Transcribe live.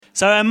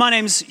So my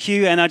name's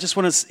Hugh, and I just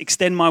want to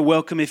extend my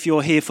welcome if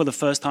you're here for the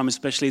first time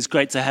especially. It's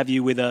great to have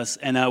you with us.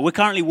 And we're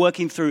currently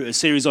working through a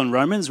series on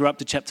Romans. We're up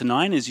to chapter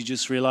 9, as you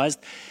just realized.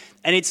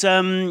 And it's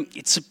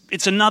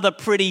another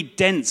pretty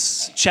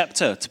dense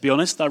chapter, to be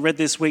honest. I read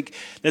this week,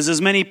 there's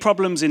as many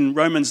problems in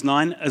Romans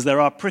 9 as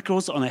there are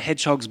prickles on a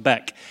hedgehog's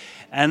back.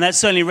 And that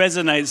certainly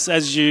resonates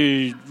as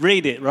you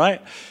read it, right?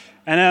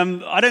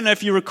 And I don't know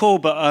if you recall,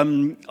 but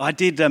I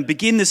did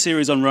begin the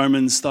series on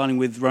Romans, starting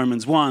with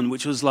Romans 1,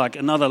 which was like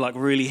another like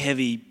really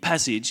heavy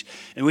passage.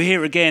 And we're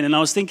here again, and I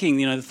was thinking,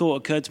 the thought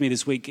occurred to me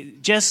this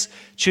week, Jess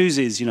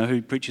chooses,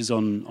 who preaches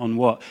on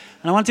what.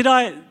 And I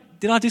wondered,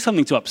 did I do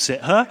something to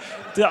upset her?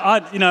 Did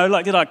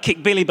I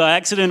kick Billy by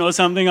accident or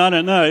something? I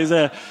don't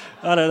know.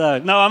 I don't know.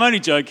 No, I'm only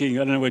joking. I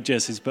don't know where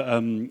Jess is, but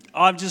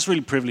I'm just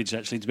really privileged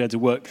actually to be able to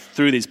work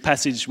through this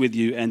passage with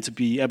you and to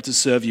be able to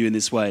serve you in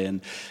this way.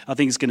 And I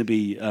think it's going to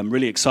be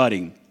really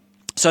exciting.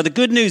 So the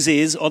good news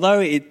is, although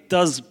it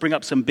does bring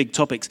up some big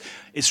topics,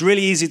 it's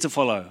really easy to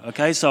follow,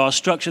 okay? So our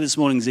structure this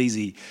morning is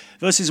easy.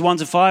 Verses 1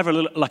 to 5 are a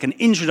little, like an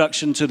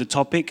introduction to the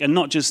topic, and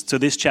not just to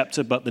this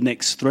chapter, but the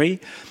next 3.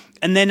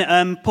 And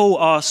then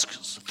Paul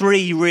asks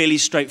 3 really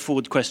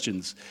straightforward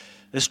questions.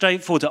 They're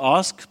straightforward to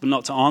ask, but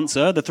not to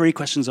answer. The 3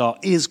 questions are,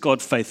 is God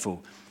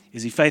faithful?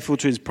 Is he faithful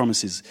to his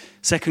promises?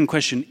 Second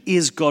question,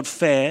 is God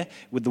fair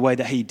with the way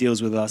that he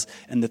deals with us?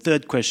 And the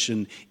third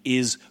question,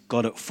 is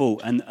God at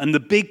fault? And the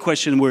big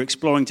question we're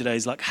exploring today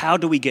is like, how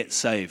do we get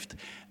saved?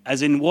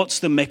 As in, what's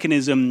the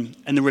mechanism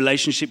and the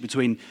relationship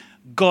between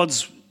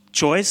God's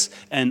choice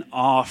and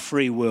our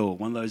free will?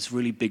 One of those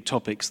really big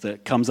topics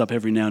that comes up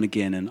every now and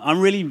again. And I'm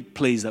really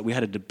pleased that we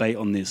had a debate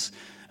on this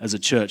as a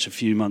church a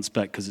few months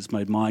back, because it's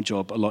made my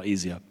job a lot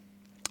easier.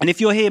 And if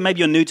you're here, maybe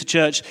you're new to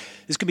church,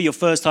 this could be your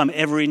first time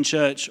ever in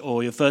church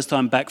or your first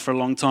time back for a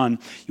long time.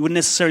 You wouldn't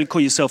necessarily call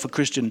yourself a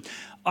Christian.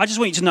 I just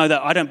want you to know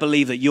that I don't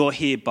believe that you're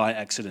here by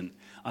accident.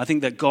 I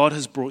think that God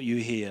has brought you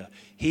here.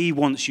 He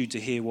wants you to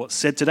hear what's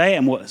said today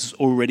and what has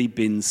already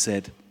been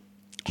said.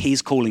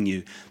 He's calling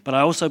you. But I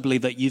also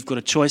believe that you've got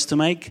a choice to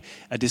make,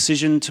 a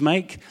decision to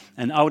make.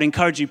 And I would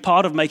encourage you,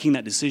 part of making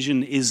that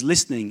decision is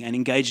listening and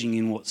engaging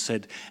in what's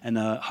said and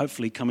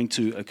hopefully coming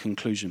to a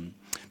conclusion.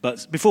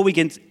 But before we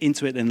get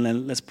into it,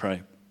 then let's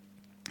pray.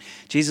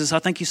 Jesus, I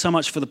thank you so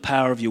much for the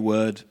power of your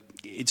word.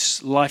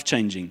 It's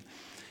life-changing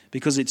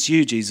because it's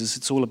you, Jesus.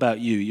 It's all about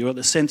you. You're at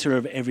the center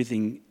of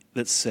everything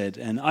that's said.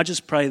 And I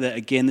just pray that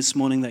again this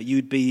morning that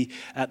you'd be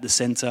at the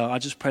center. I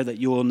just pray that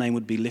your name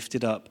would be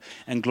lifted up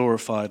and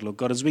glorified, Lord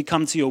God. As we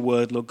come to your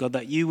word, Lord God,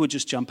 that you would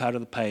just jump out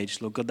of the page,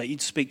 Lord God, that you'd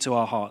speak to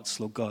our hearts,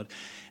 Lord God.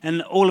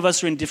 And all of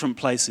us are in different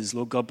places,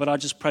 Lord God, but I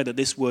just pray that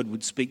this word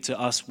would speak to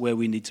us where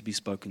we need to be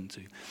spoken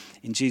to.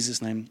 In Jesus'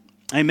 name,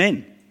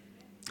 amen.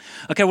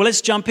 Okay, well,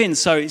 let's jump in.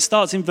 So it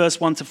starts in verse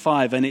 1 to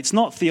 5, and it's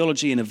not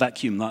theology in a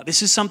vacuum. Like,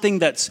 this is something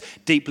that's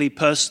deeply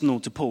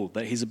personal to Paul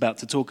that he's about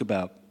to talk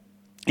about.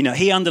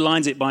 He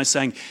underlines it by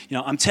saying,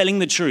 I'm telling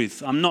the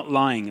truth. I'm not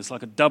lying. It's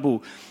like a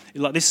double,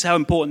 like this is how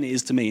important it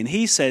is to me. And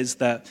he says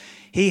that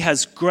he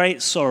has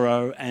great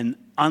sorrow and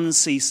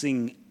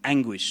unceasing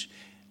anguish.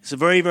 It's a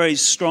very, very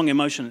strong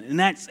emotion. And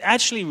that's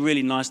actually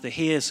really nice to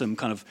hear some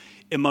kind of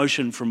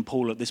emotion from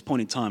Paul at this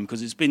point in time,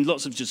 because it's been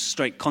lots of just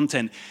straight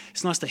content.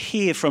 It's nice to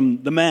hear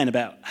from the man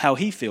about how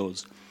he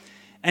feels.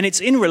 And it's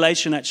in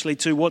relation actually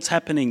to what's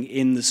happening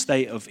in the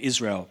state of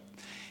Israel.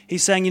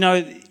 He's saying,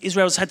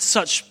 Israel's had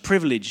such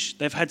privilege.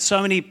 They've had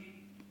so many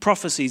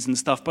prophecies and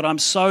stuff, but I'm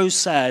so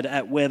sad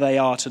at where they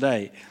are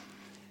today.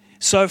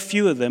 So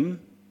few of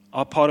them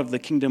are part of the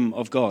kingdom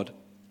of God.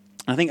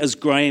 I think as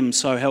Graham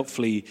so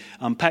helpfully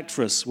unpacked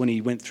for us when he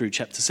went through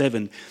chapter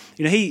 7,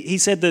 he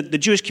said that the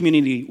Jewish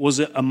community was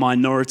a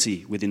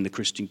minority within the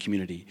Christian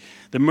community.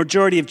 The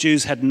majority of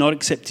Jews had not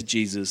accepted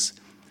Jesus,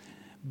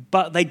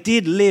 but they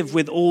did live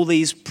with all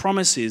these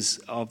promises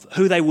of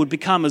who they would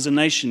become as a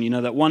nation,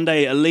 that one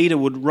day a leader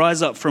would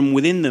rise up from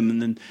within them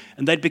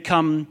and they'd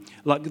become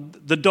like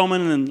the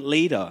dominant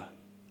leader,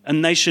 a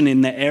nation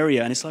in their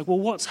area. And it's like, well,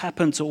 what's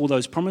happened to all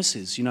those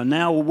promises?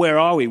 Now where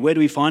are we? Where do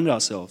we find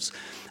ourselves?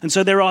 And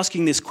so they're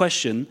asking this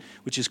question,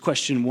 which is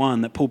question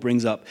 1 that Paul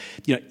brings up,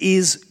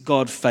 is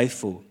God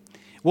faithful?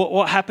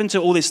 What happened to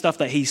all this stuff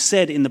that he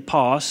said in the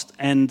past,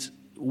 and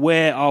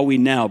where are we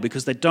now?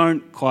 Because they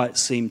don't quite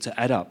seem to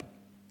add up.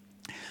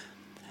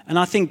 And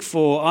I think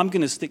I'm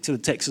going to stick to the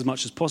text as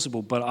much as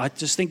possible, but I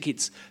just think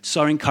it's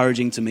so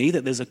encouraging to me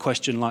that there's a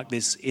question like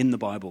this in the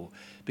Bible,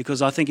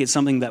 because I think it's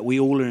something that we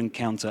all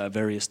encounter at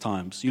various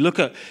times. You look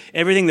at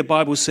everything the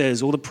Bible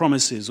says, all the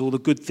promises, all the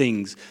good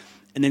things,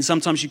 and then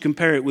sometimes you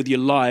compare it with your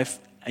life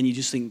and you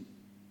just think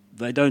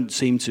they don't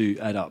seem to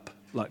add up.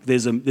 Like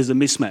there's a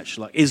mismatch.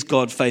 Like, is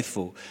God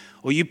faithful?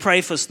 Or you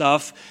pray for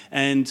stuff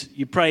and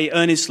you pray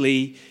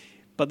earnestly,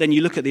 but then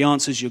you look at the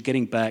answers you're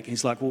getting back and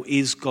it's like, well,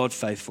 is God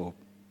faithful?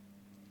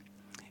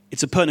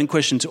 It's a pertinent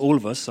question to all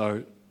of us,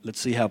 so let's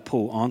see how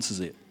Paul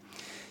answers it.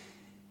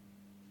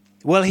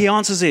 Well, he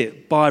answers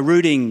it by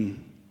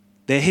rooting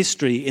their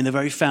history in the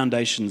very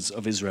foundations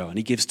of Israel, and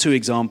he gives 2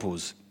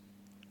 examples.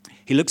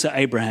 He looks at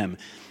Abraham,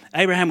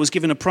 Abraham was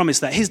given a promise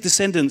that his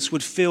descendants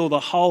would fill the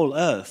whole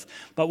earth.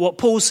 But what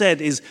Paul said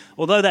is,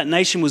 although that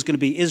nation was going to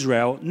be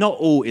Israel, not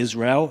all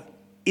Israel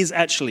is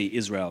actually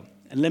Israel.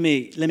 And let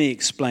me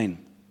explain.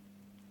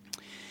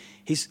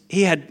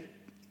 He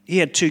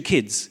had 2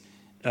 kids,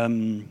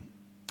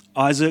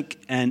 Isaac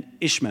and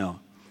Ishmael.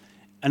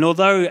 And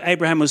although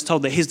Abraham was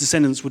told that his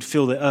descendants would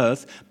fill the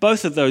earth,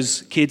 both of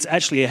those kids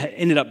actually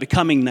ended up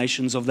becoming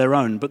nations of their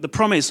own. But the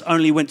promise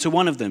only went to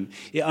one of them.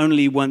 It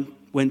only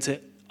went to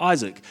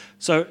Isaac.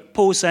 So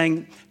Paul was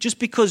saying, just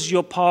because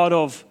you're part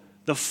of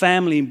the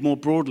family more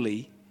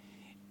broadly,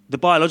 the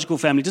biological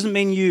family, doesn't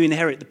mean you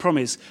inherit the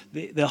promise.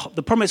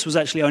 The promise was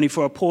actually only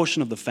for a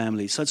portion of the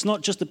family. So it's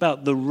not just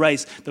about the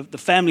race, the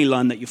family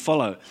line that you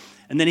follow.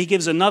 And then he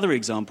gives another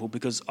example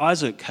because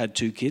Isaac had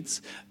 2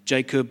 kids,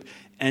 Jacob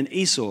and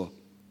Esau.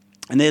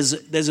 And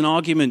there's an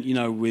argument,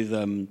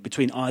 with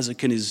between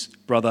Isaac and his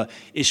brother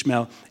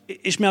Ishmael.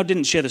 Ishmael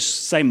didn't share the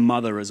same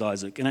mother as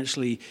Isaac, and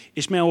actually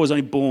Ishmael was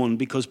only born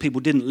because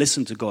people didn't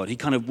listen to God. He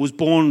kind of was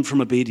born from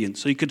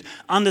obedience, so you could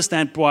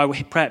understand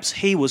why perhaps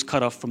he was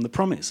cut off from the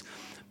promise.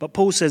 But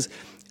Paul says,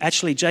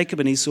 actually Jacob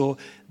and Esau,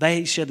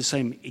 they share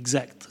the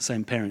exact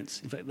same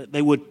parents. In fact,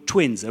 they were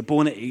twins. They were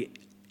born at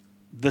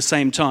the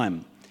same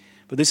time.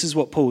 But this is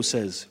what Paul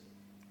says.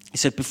 He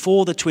said,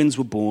 before the twins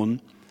were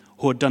born,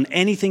 who had done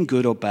anything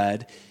good or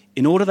bad,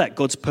 in order that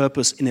God's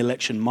purpose in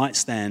election might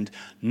stand,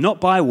 not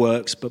by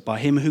works, but by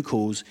him who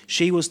calls,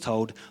 she was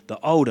told, the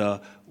older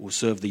will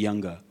serve the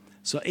younger.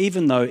 So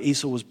even though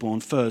Esau was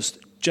born first,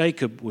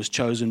 Jacob was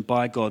chosen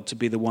by God to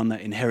be the one that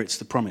inherits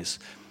the promise.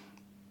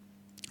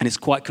 And it's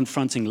quite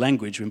confronting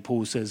language when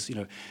Paul says,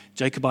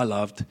 Jacob I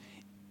loved,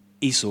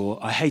 Esau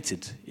I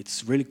hated.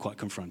 It's really quite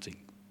confronting.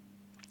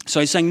 So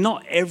he's saying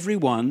not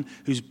everyone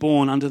who's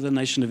born under the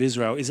nation of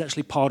Israel is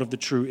actually part of the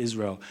true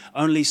Israel.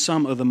 Only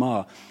some of them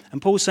are.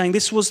 And Paul's saying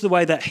this was the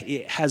way that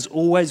it has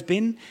always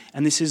been,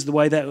 and this is the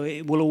way that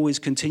it will always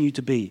continue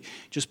to be.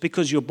 Just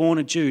because you're born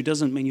a Jew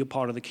doesn't mean you're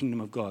part of the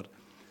kingdom of God.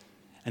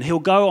 And he'll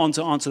go on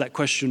to answer that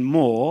question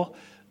more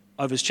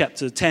over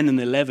chapter 10 and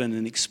 11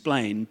 and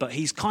explain, but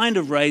he's kind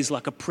of raised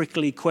like a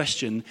prickly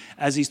question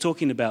as he's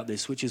talking about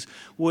this, which is,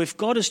 well, if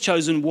God has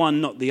chosen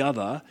one, not the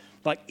other,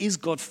 is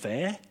God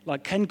fair?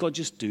 Can God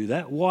just do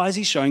that? Why is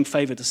he showing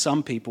favor to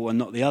some people and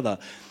not the other?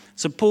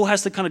 So Paul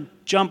has to kind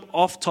of jump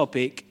off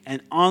topic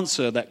and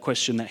answer that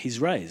question that he's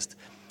raised.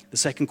 The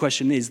second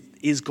question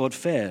is God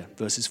fair?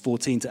 Verses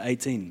 14 to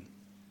 18.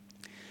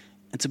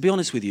 And to be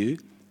honest with you,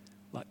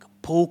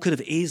 Paul could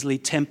have easily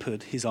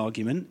tempered his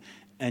argument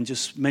and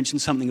just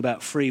mentioned something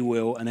about free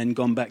will and then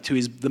gone back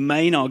to the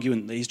main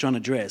argument that he's trying to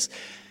address.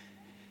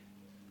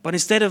 But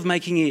instead of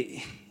making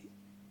it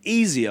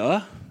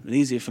easier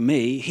for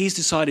me, he's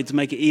decided to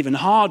make it even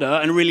harder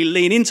and really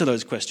lean into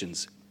those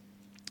questions.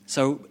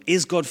 So,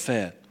 is God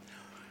fair?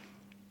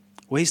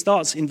 Well, he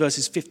starts in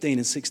verses 15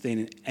 and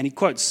 16, and he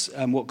quotes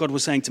what God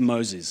was saying to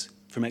Moses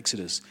from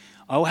Exodus.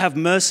 I will have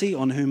mercy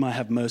on whom I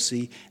have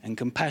mercy, and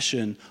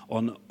compassion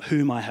on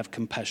whom I have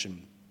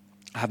compassion.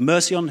 I have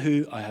mercy on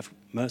who I have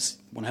mercy,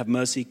 want to have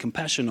mercy,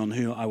 compassion on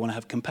who I want to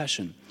have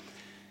compassion.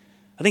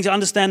 I think to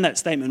understand that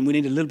statement, we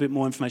need a little bit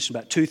more information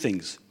about 2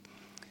 things.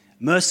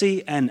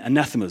 Mercy and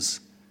anathemas.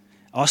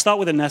 I'll start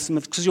with anathema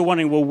because you're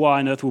wondering, well, why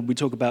on earth would we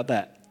talk about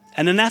that?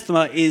 An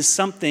anathema is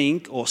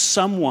something or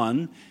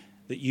someone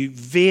that you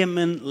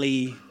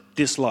vehemently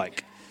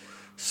dislike.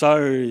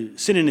 So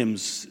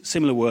synonyms,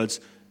 similar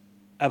words,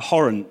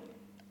 abhorrent,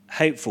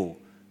 hateful,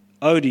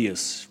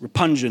 odious,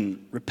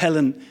 repugnant,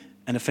 repellent,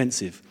 and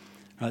offensive.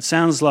 Right,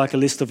 sounds like a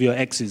list of your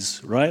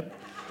exes, right?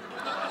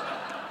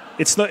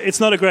 It's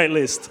not a great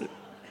list.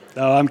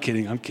 Oh, I'm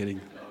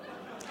kidding.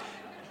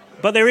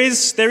 But there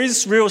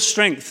is real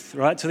strength,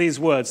 right, to these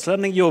words,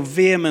 something you're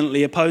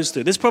vehemently opposed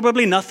to. There's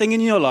probably nothing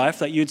in your life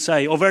that you'd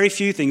say, or very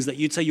few things that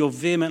you'd say you're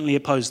vehemently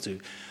opposed to.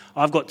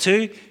 I've got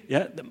 2,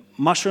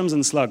 mushrooms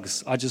and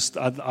slugs. I just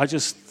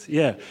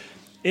can't,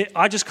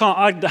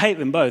 I hate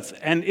them both.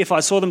 And if I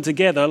saw them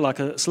together, like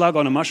a slug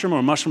on a mushroom or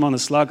a mushroom on a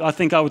slug, I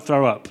think I would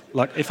throw up,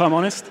 if I'm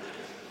honest.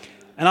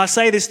 And I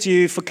say this to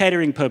you for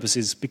catering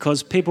purposes,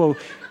 because people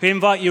who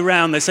invite you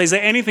around, they say, is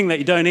there anything that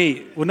you don't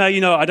eat? Well,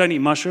 no, I don't eat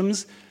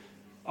mushrooms.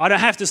 I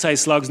don't have to say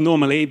slugs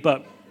normally,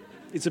 but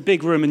it's a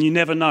big room and you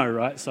never know,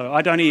 right? So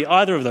I don't eat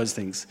either of those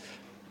things.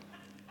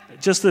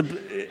 Just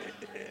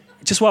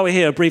while we're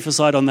here, a brief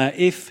aside on that.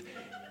 If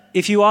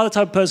you are the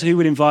type of person who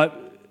would invite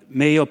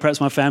me or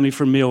perhaps my family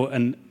for a meal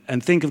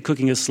and think of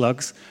cooking as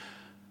slugs,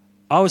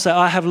 I would say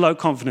I have low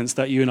confidence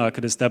that you and I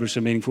could establish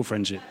a meaningful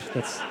friendship.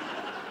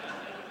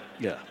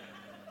 Yeah.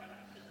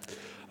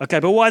 Okay,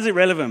 but why is it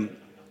relevant?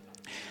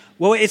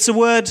 Well, it's a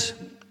word,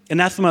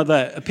 anathema,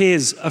 that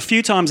appears a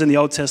few times in the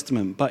Old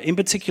Testament, but in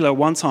particular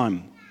one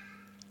time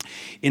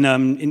in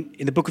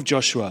the book of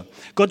Joshua.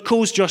 God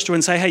calls Joshua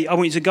and say, hey, I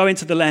want you to go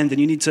into the land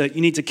and you need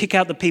to kick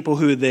out the people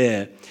who are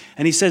there.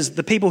 And he says,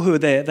 the people who are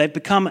there, they've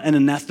become an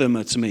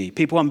anathema to me,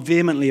 people I'm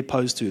vehemently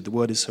opposed to. The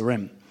word is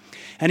harem.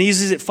 And he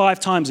uses it 5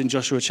 times in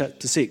Joshua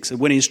chapter 6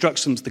 when he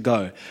instructs them to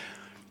go.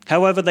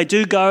 However, they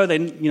do go,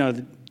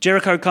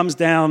 Jericho comes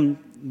down,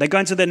 They go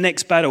into their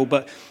next battle,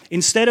 but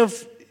instead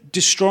of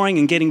destroying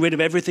and getting rid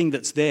of everything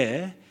that's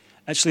there,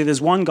 actually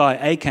there's one guy,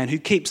 Achan, who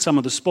keeps some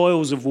of the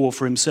spoils of war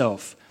for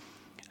himself.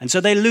 And so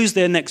they lose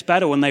their next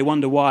battle and they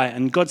wonder why.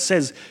 And God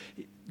says,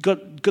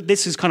 God,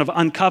 this is kind of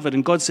uncovered,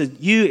 and God said,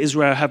 you,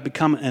 Israel, have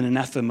become an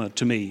anathema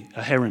to me,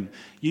 a herem.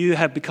 You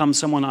have become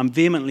someone I'm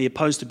vehemently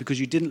opposed to because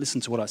you didn't listen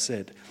to what I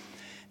said.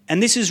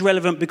 And this is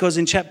relevant because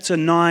in chapter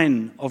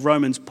 9 of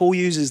Romans, Paul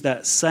uses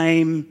that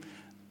same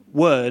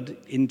word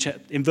in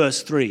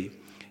verse 3,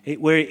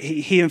 where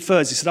he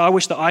infers, he said, I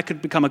wish that I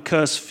could become a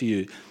curse for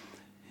you.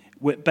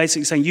 We're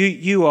basically saying,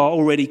 you are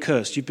already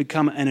cursed. You've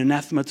become an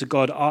anathema to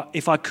God.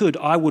 If I could,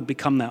 I would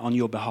become that on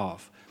your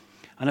behalf.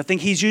 And I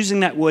think he's using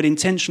that word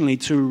intentionally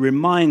to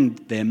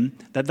remind them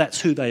that that's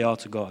who they are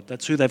to God.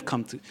 That's who they've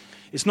come to.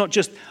 It's not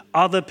just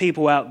other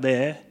people out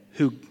there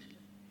who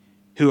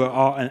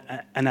are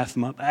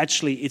anathema.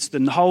 Actually, it's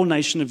the whole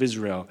nation of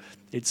Israel.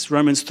 It's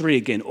Romans 3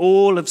 again.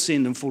 All have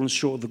sinned and fallen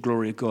short of the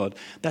glory of God.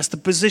 That's the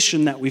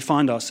position that we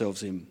find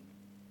ourselves in.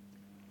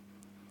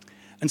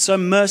 And so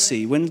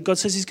mercy, when God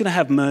says he's going to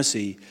have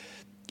mercy,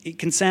 it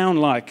can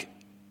sound like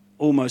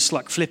almost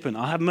like flippant.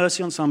 I have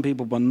mercy on some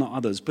people, but not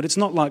others. But it's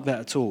not like that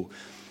at all.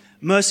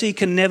 Mercy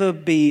can never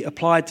be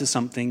applied to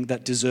something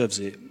that deserves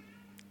it.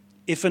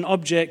 If an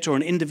object or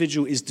an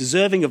individual is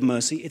deserving of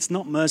mercy, it's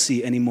not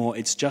mercy anymore,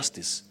 it's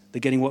justice.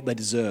 They're getting what they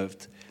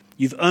deserved.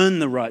 You've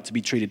earned the right to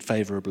be treated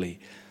favorably.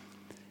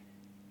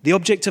 The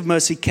object of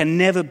mercy can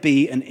never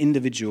be an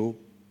individual.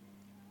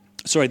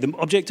 The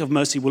object of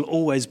mercy will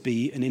always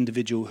be an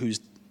individual who's...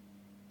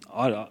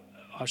 I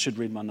should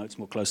read my notes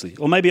more closely.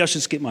 Or maybe I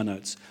should skip my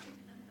notes.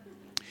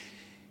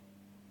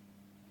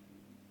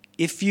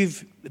 If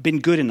you've been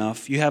good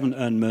enough, you haven't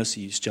earned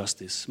mercy, it's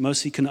justice.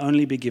 Mercy can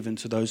only be given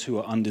to those who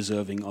are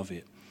undeserving of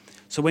it.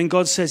 So when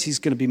God says he's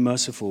going to be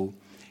merciful,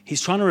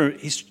 he's trying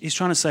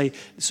to say,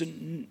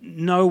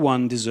 no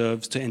one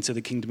deserves to enter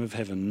the kingdom of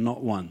heaven,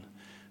 not one.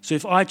 So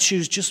if I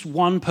choose just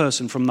one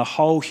person from the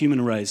whole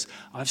human race,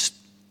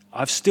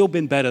 I've still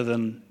been better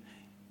than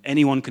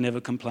anyone can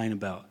ever complain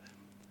about.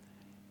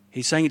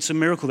 He's saying it's a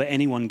miracle that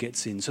anyone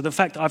gets in. So the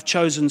fact I've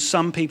chosen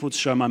some people to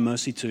show my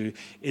mercy to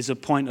is a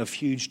point of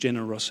huge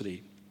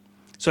generosity.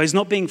 So he's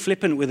not being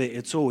flippant with it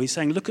at all. He's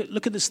saying, look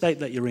at the state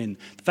that you're in.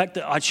 The fact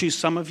that I choose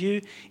some of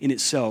you in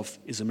itself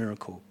is a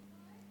miracle.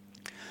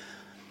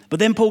 But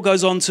then Paul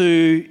goes on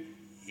to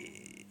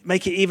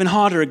make it even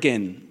harder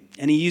again.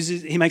 And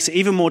he makes it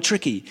even more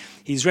tricky.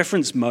 He's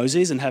referenced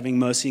Moses and having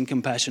mercy and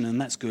compassion, and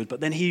that's good.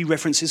 But then he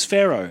references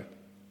Pharaoh.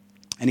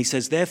 And he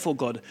says, therefore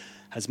God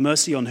has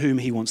mercy on whom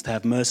he wants to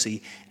have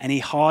mercy, and he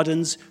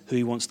hardens who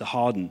he wants to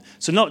harden.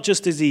 So not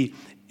just is he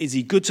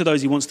good to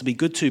those he wants to be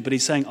good to, but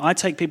he's saying, I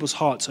take people's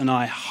hearts and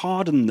I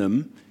harden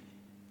them,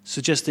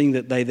 suggesting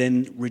that they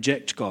then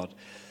reject God.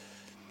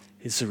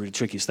 It's a really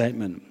tricky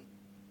statement.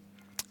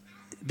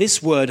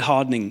 This word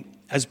hardening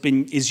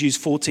is used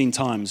 14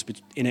 times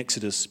in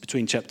Exodus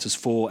between chapters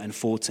 4 and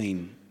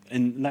 14.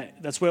 And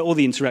that's where all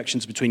the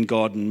interactions between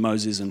God and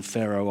Moses and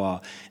Pharaoh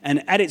are.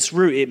 And at its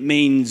root, it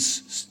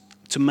means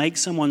to make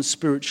someone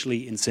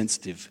spiritually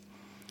insensitive,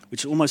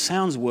 which almost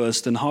sounds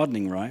worse than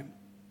hardening, right?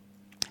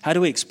 How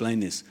do we explain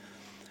this?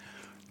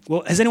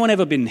 Well, has anyone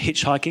ever been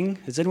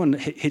hitchhiking? Has anyone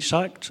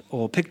hitchhiked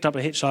or picked up a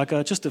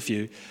hitchhiker? Just a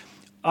few.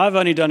 I've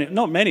only done it,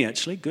 not many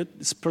actually, good,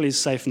 it's probably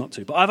safe not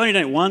to, but I've only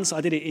done it once. I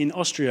did it in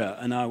Austria,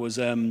 and I was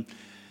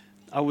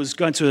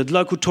going to a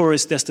local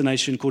tourist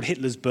destination called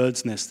Hitler's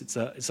Bird's Nest.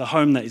 It's a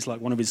home that is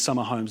like one of his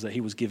summer homes that he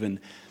was given.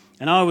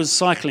 And I was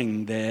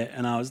cycling there,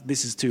 and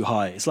this is too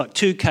high. It's like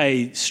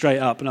 2K straight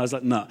up, and I was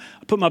like, no.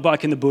 I put my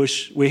bike in the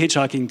bush, we're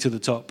hitchhiking to the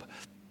top.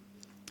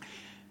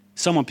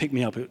 Someone picked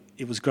me up,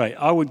 it was great.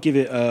 I would give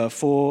it a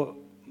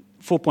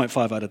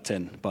 4.5 out of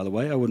 10, by the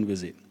way, I wouldn't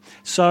visit.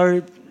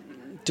 So,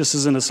 just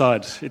as an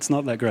aside, it's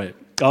not that great.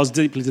 I was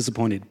deeply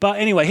disappointed. But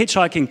anyway,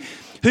 hitchhiking,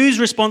 who's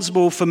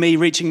responsible for me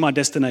reaching my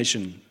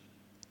destination?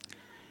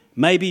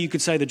 Maybe you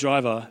could say the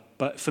driver,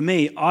 but for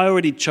me, I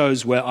already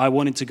chose where I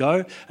wanted to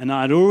go, and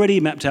I'd already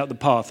mapped out the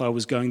path I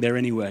was going there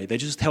anyway. They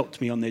just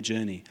helped me on their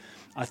journey.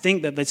 I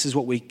think that this is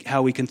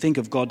how we can think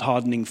of God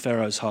hardening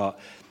Pharaoh's heart.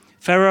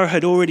 Pharaoh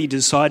had already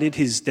decided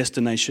his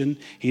destination.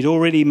 He'd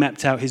already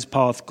mapped out his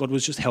path. God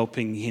was just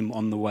helping him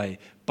on the way.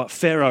 But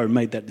Pharaoh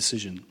made that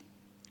decision.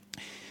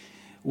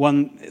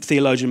 One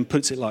theologian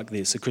puts it like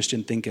this, a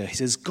Christian thinker. He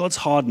says, God's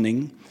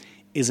hardening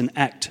is an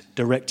act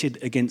directed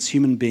against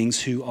human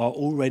beings who are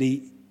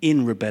already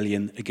in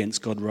rebellion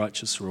against God's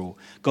righteous rule.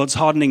 God's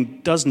hardening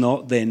does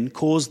not then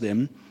cause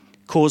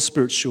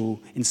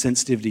spiritual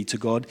insensitivity to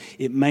God.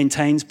 It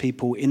maintains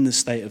people in the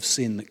state of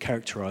sin that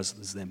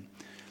characterizes them.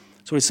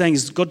 So what he's saying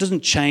is God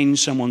doesn't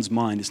change someone's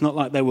mind. It's not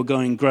like they were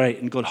going great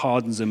and God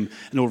hardens them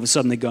and all of a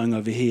sudden they're going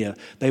over here.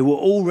 They were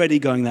already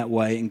going that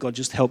way and God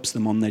just helps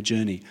them on their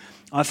journey.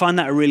 I find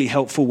that a really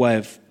helpful way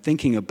of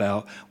thinking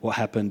about what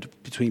happened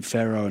between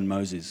Pharaoh and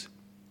Moses.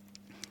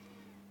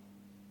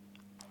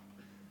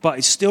 But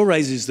it still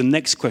raises the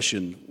next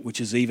question,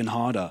 which is even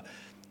harder.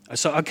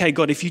 So, okay,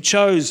 God, if you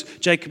chose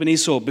Jacob and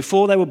Esau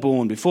before they were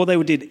born, before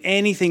they did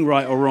anything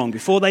right or wrong,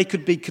 before they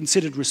could be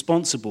considered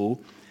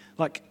responsible,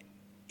 like,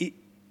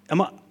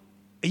 are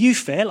you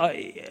fair?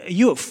 Like, are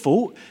you at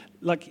fault?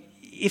 Like,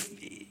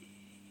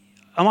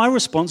 am I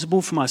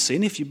responsible for my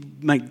sin if you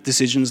make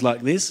decisions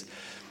like this?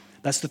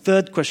 That's the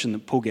third question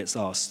that Paul gets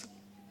asked.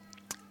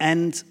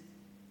 And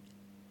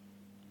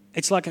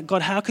it's like,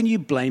 God, how can you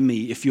blame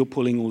me if you're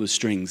pulling all the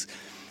strings?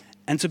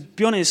 And to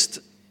be honest,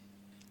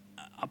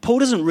 Paul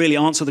doesn't really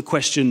answer the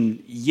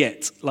question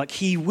yet. Like,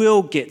 he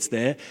will get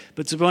there,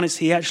 but to be honest,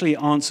 he actually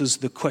answers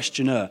the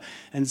questioner.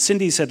 And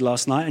Cindy said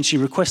last night, and she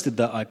requested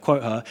that I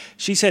quote her,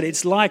 she said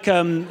it's like...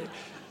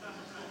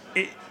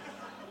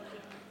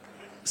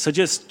 So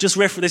this is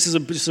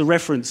just a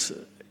reference.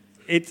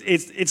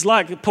 It's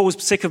like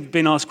Paul's sick of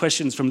being asked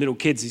questions from little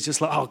kids. He's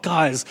just like, oh,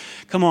 guys,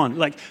 come on.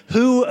 Like,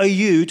 who are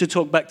you to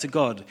talk back to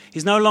God?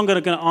 He's no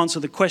longer going to answer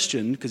the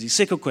question because he's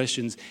sick of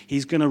questions.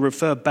 He's going to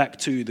refer back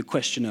to the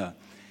questioner.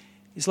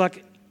 It's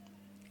like,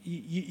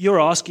 you're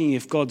asking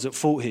if God's at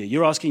fault here.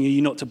 You're asking, are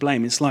you not to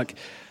blame? It's like,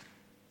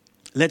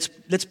 let's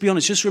be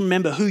honest. Just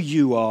remember who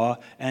you are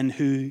and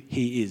who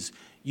he is.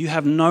 You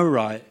have no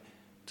right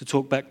to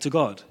talk back to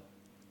God.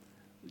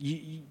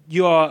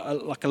 You are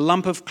like a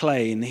lump of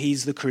clay and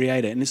he's the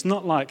creator. And it's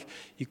not like,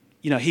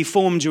 he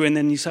formed you and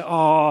then you say,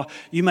 oh,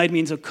 you made me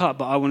into a cup,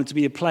 but I wanted to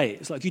be a plate.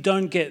 It's like you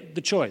don't get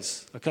the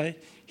choice, okay?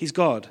 He's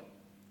God.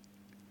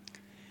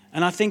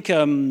 And I think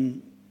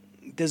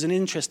there's an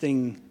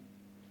interesting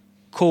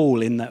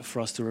call in that for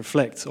us to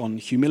reflect on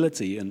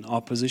humility and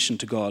our position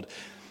to God.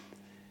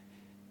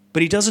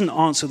 But he doesn't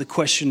answer the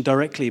question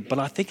directly, but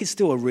I think it's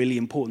still a really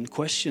important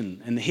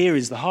question. And here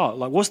is the heart.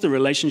 Like, what's the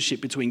relationship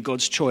between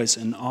God's choice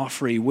and our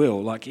free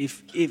will? Like,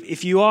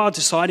 if you are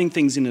deciding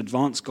things in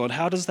advance, God,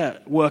 how does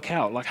that work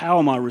out? Like, how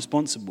am I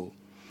responsible?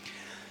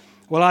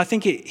 Well, I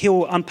think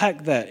he'll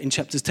unpack that in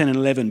chapters 10 and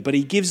 11, but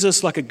he gives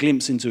us like a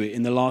glimpse into it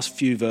in the last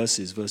few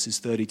verses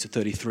 30 to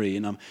 33.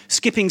 And I'm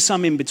skipping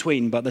some in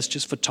between, but that's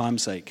just for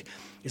time's sake.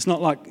 It's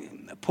not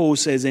like Paul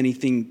says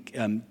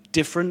anything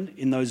different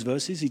in those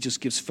verses. He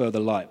just gives further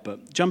light.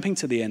 But jumping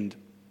to the end,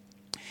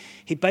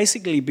 he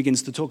basically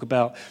begins to talk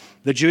about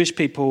the Jewish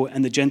people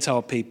and the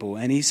Gentile people.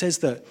 And he says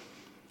that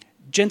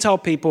Gentile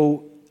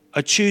people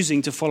are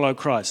choosing to follow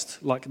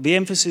Christ. Like, the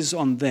emphasis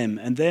on them,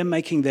 and they're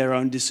making their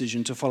own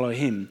decision to follow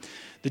him.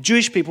 The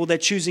Jewish people, they're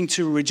choosing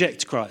to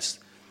reject Christ.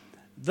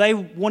 They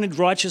wanted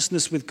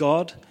righteousness with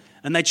God,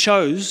 and they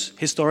chose,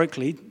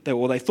 historically,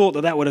 they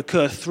thought that would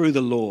occur through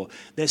the law.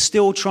 They're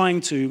still trying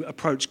to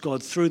approach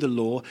God through the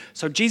law.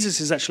 So Jesus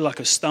is actually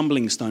like a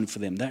stumbling stone for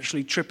them. They're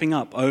actually tripping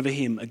up over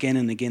him again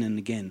and again and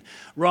again.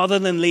 Rather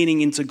than leaning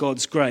into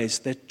God's grace,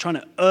 they're trying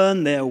to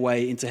earn their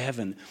way into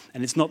heaven,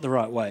 and it's not the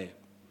right way.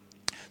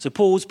 So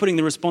Paul's putting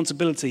the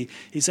responsibility,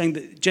 he's saying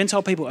that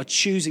Gentile people are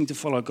choosing to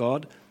follow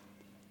God.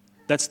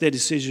 That's their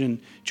decision.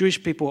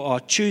 Jewish people are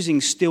choosing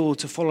still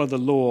to follow the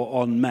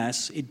law en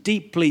masse. It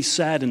deeply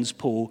saddens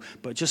Paul,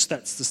 but just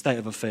that's the state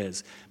of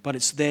affairs. But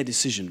it's their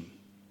decision.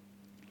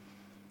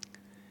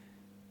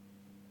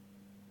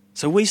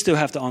 So we still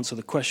have to answer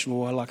the question,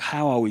 well, like,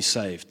 how are we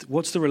saved?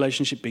 What's the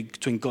relationship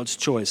between God's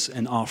choice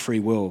and our free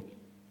will?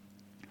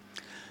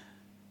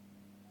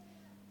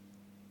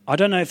 I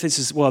don't know if this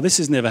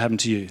has never happened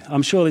to you.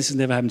 I'm sure this has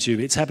never happened to you,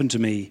 but it's happened to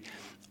me.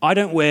 I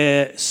don't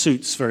wear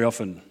suits very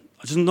often.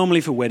 Just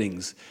normally for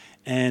weddings.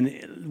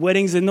 And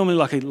weddings are normally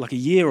like a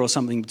year or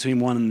something between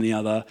one and the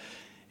other.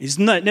 It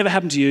never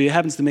happened to you. It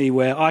happens to me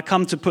where I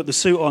come to put the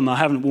suit on I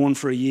haven't worn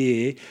for a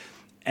year,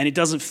 and it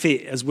doesn't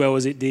fit as well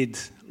as it did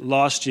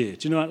last year.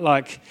 Do you know,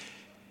 like,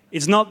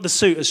 it's not the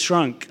suit has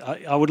shrunk.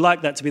 I would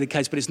like that to be the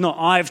case, but it's not.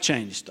 I've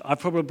changed. I've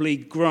probably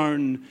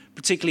grown,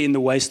 particularly in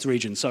the waist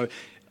region. So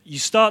you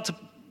start to,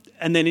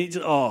 and then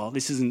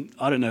this isn't,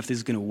 I don't know if this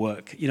is going to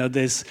work.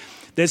 There's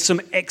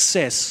some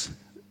excess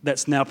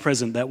that's now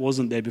present that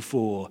wasn't there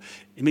before.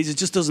 It means it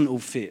just doesn't all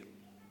fit.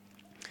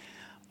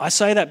 I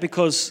say that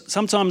because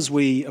sometimes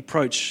we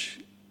approach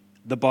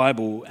the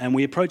Bible and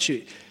we approach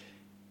it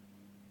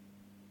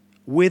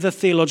with a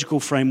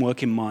theological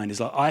framework in mind. It's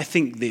like, I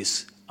think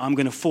this, I'm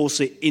going to force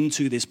it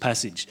into this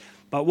passage.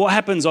 But what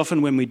happens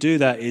often when we do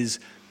that is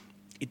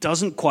it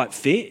doesn't quite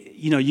fit.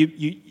 You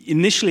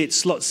initially it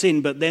slots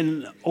in, but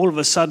then all of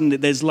a sudden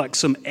there's like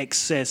some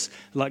excess.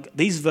 Like,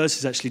 these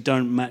verses actually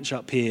don't match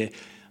up here.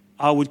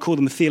 I would call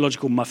them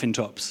theological muffin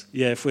tops.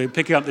 Yeah, if we're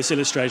picking up this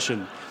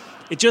illustration.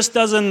 It just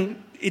doesn't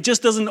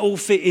all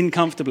fit in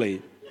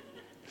comfortably.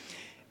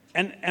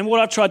 And what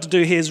I've tried to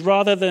do here is,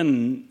 rather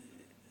than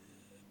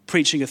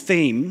preaching a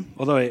theme,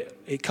 although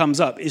it comes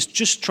up, is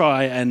just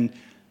try and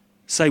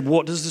say,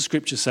 what does the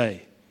scripture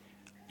say?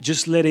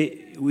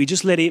 We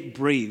just let it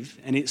breathe,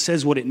 and it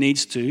says what it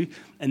needs to,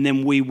 and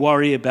then we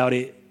worry about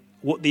it,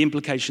 what the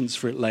implications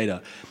for it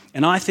later.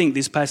 And I think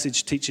this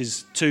passage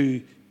teaches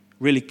two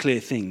really clear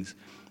things.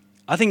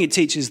 I think it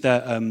teaches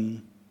that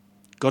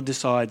God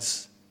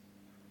decides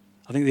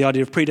I think the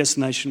idea of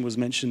predestination was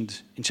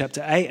mentioned in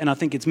chapter 8, and I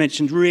think it's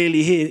mentioned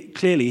really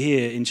clearly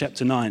here in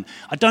chapter 9.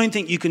 I don't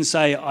think you can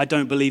say, I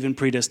don't believe in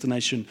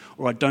predestination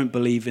or I don't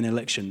believe in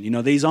election.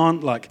 These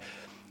aren't like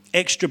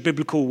extra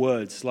biblical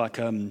words like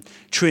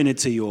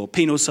Trinity or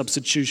penal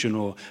substitution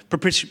or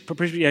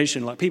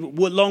propitiation, like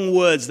long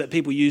words that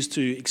people use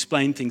to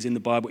explain things in the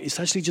Bible. It's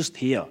actually just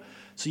here.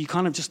 So you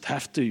kind of just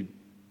have to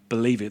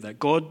believe it, that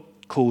God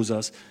calls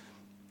us,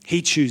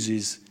 he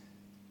chooses.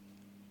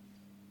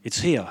 It's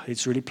here.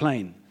 It's really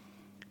plain.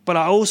 But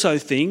I also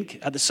think,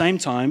 at the same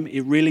time,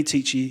 it really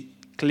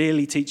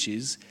clearly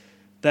teaches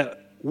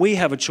that we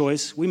have a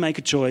choice, we make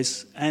a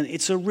choice, and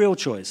it's a real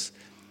choice.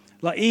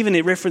 Like even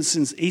it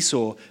references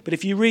Esau, but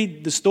if you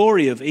read the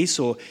story of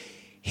Esau,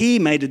 he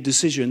made a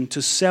decision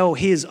to sell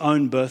his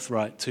own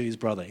birthright to his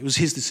brother. It was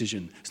his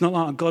decision. It's not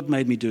like God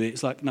made me do it.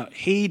 It's like, no,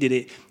 he did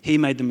it. He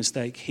made the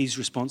mistake. He's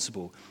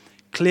responsible.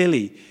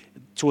 Clearly,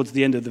 towards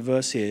the end of the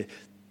verse here,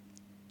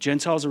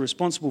 Gentiles are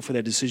responsible for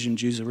their decision.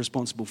 Jews are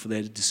responsible for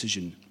their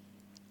decision.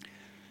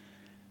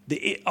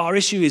 Our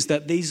issue is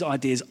that these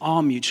ideas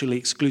are mutually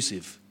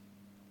exclusive.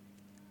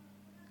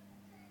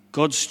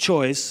 God's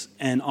choice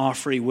and our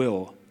free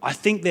will. I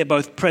think they're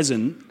both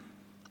present,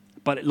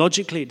 but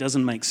logically it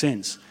doesn't make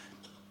sense.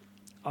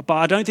 But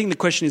I don't think the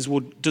question is,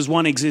 well, does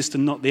one exist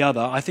and not the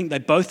other? I think they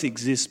both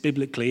exist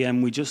biblically,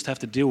 and we just have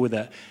to deal with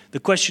that. The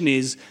question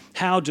is,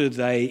 how do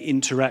they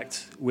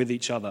interact with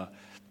each other?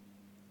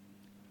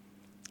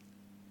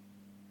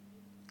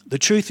 The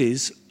truth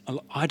is,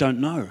 I don't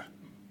know.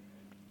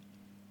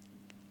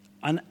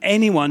 And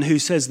anyone who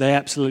says they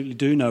absolutely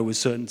do know with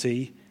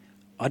certainty,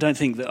 I don't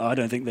think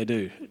they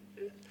do.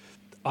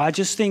 I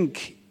just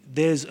think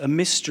there's a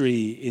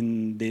mystery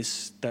in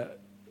this that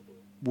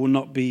will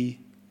not be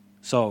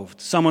solved.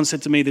 Someone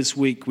said to me this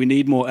week, we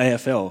need more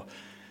AFL.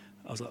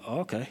 I was like, oh,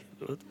 okay.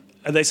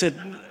 And they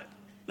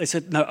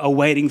said, no,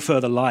 awaiting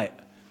further light.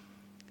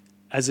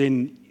 As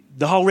in,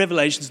 the whole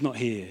revelation's not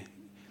here.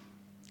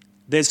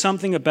 There's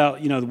something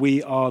about,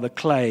 we are the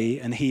clay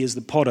and he is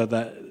the potter,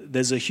 that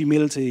there's a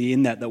humility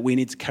in that we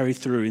need to carry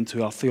through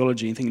into our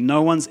theology and think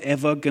no one's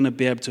ever going to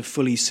be able to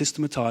fully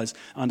systematize,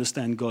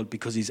 understand God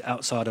because he's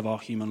outside of our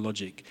human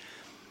logic.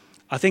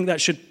 I think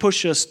that should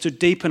push us to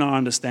deepen our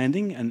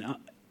understanding and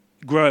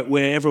grow it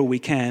wherever we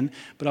can,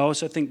 but I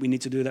also think we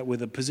need to do that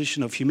with a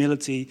position of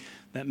humility.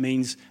 That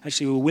means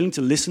actually we're willing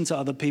to listen to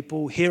other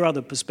people, hear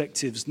other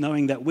perspectives,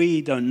 knowing that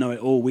we don't know it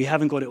all, we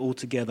haven't got it all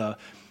together,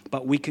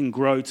 but we can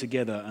grow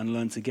together and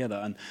learn together.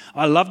 And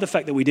I love the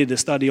fact that we did a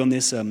study on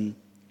this a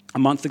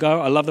month ago.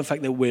 I love the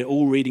fact that we're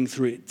all reading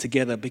through it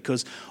together,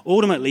 because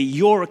ultimately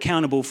you're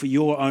accountable for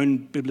your own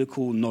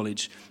biblical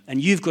knowledge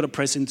and you've got to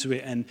press into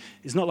it. And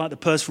it's not like the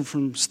person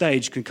from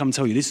stage can come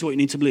tell you, this is what you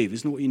need to believe,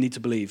 this is not what you need to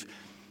believe.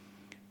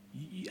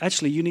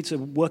 Actually, you need to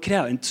work it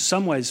out in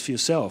some ways for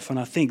yourself. And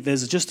I think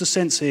there's just a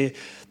sense here,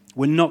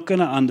 we're not going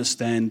to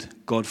understand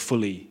God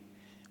fully.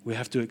 We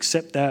have to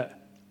accept that.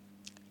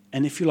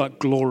 And if you like,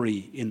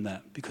 glory in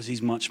that, because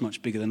he's much,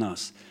 much bigger than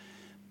us.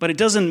 But it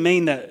doesn't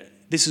mean that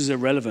this is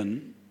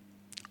irrelevant.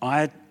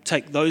 I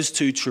take those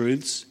two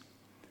truths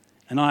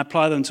and I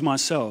apply them to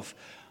myself.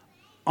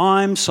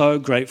 I'm so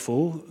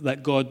grateful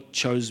that God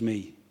chose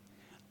me.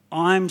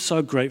 I'm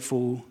so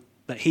grateful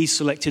that he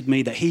selected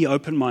me, that he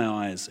opened my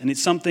eyes. And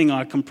it's something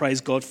I can praise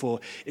God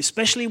for,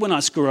 especially when I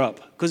screw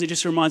up, because it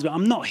just reminds me,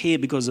 I'm not here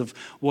because of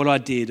what I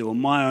did or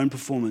my own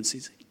performance.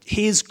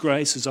 His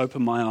grace has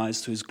opened my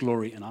eyes to his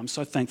glory, and I'm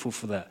so thankful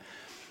for that.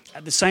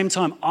 At the same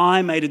time,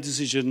 I made a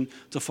decision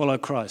to follow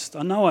Christ.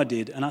 I know I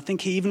did, and I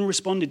think he even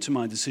responded to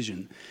my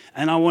decision.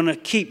 And I want to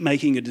keep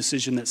making a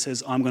decision that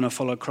says I'm going to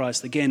follow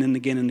Christ again and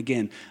again and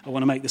again. I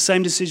want to make the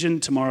same decision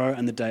tomorrow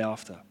and the day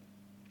after.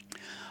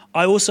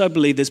 I also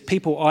believe there's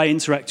people I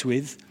interact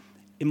with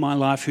in my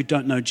life who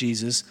don't know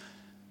Jesus.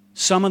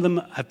 Some of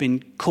them have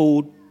been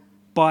called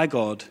by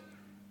God.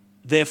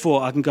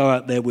 Therefore, I can go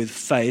out there with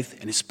faith,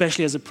 and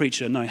especially as a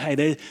preacher, know,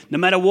 hey, no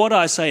matter what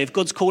I say, if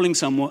God's calling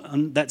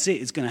someone, that's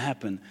it, it's going to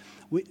happen.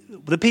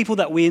 The people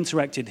that we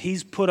interacted,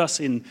 he's put us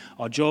in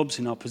our jobs,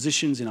 in our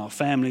positions, in our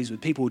families,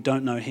 with people who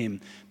don't know him,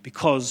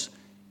 because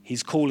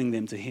he's calling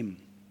them to him.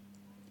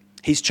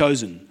 He's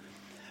chosen.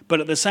 But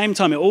at the same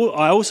time,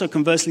 I also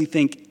conversely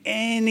think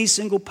any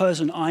single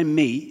person I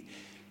meet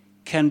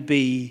can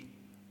become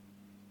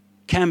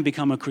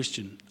a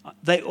Christian.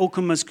 They all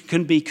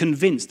can be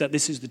convinced that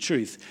this is the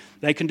truth.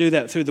 They can do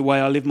that through the way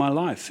I live my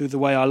life, through the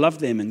way I love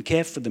them and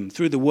care for them,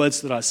 through the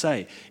words that I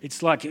say.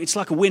 It's like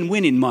a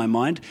win-win in my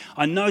mind.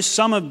 I know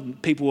some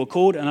of people are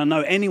called, and I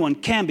know anyone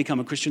can become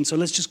a Christian, so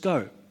let's just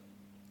go.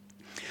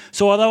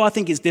 So although I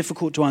think it's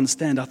difficult to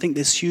understand, I think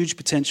there's huge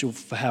potential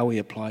for how we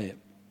apply it.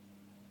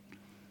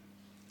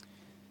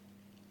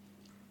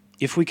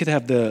 If we could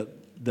have the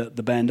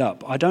band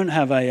up. I don't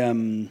have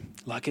an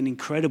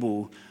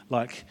incredible,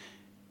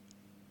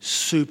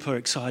 super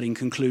exciting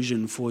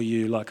conclusion for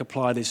you,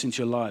 apply this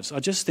into your lives. I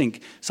just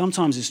think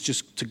sometimes it's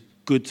just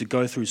good to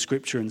go through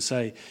Scripture and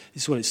say,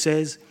 this is what it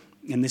says,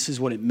 and this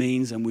is what it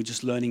means, and we're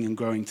just learning and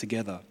growing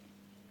together.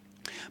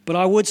 But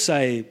I would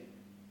say,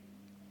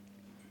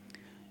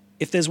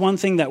 if there's one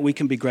thing that we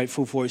can be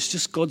grateful for, it's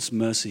just God's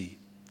mercy.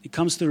 It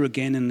comes through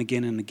again and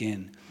again and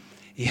again.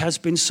 He has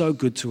been so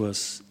good to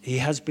us. He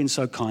has been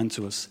so kind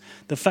to us.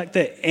 The fact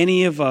that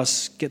any of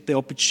us get the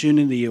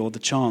opportunity or the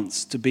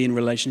chance to be in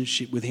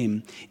relationship with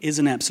him is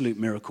an absolute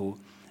miracle.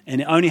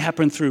 And it only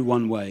happened through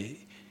one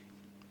way.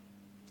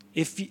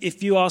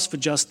 If you asked for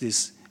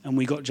justice and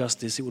we got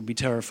justice, it would be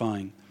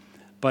terrifying.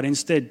 But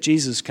instead,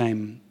 Jesus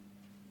came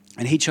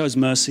and he chose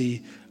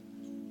mercy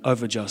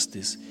over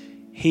justice.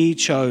 He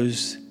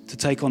chose to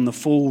take on the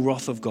full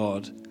wrath of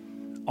God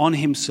on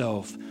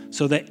himself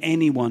so that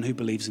anyone who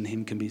believes in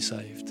him can be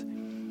saved.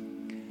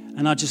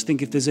 And I just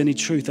think if there's any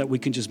truth that we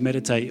can just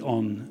meditate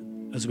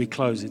on as we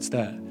close, it's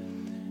that.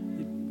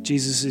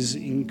 Jesus is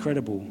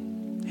incredible.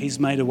 He's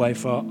made a way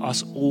for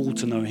us all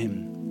to know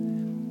him.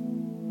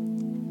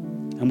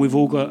 And we've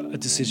all got a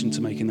decision to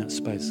make in that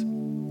space.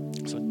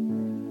 So,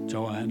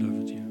 Joe, I hand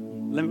over to you.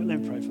 Let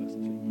me pray first.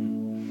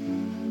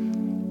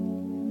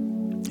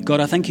 God,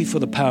 I thank you for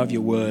the power of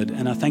your word,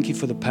 and I thank you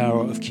for the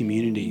power of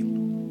community.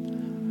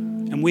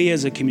 And we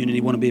as a community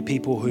want to be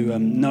people who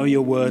know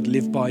your word,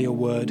 live by your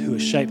word, who are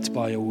shaped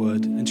by your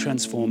word and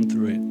transformed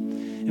through it.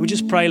 And we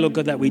just pray, Lord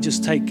God, that we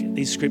just take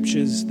these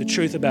scriptures, the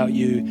truth about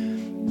you,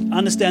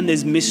 understand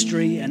there's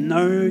mystery and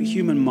no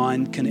human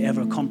mind can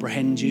ever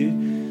comprehend you,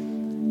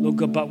 Lord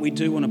God, but we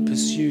do want to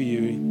pursue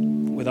you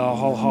with our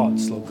whole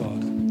hearts, Lord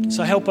God.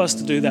 So help us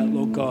to do that,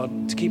 Lord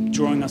God, to keep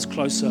drawing us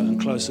closer and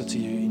closer to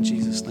you in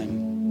Jesus' name.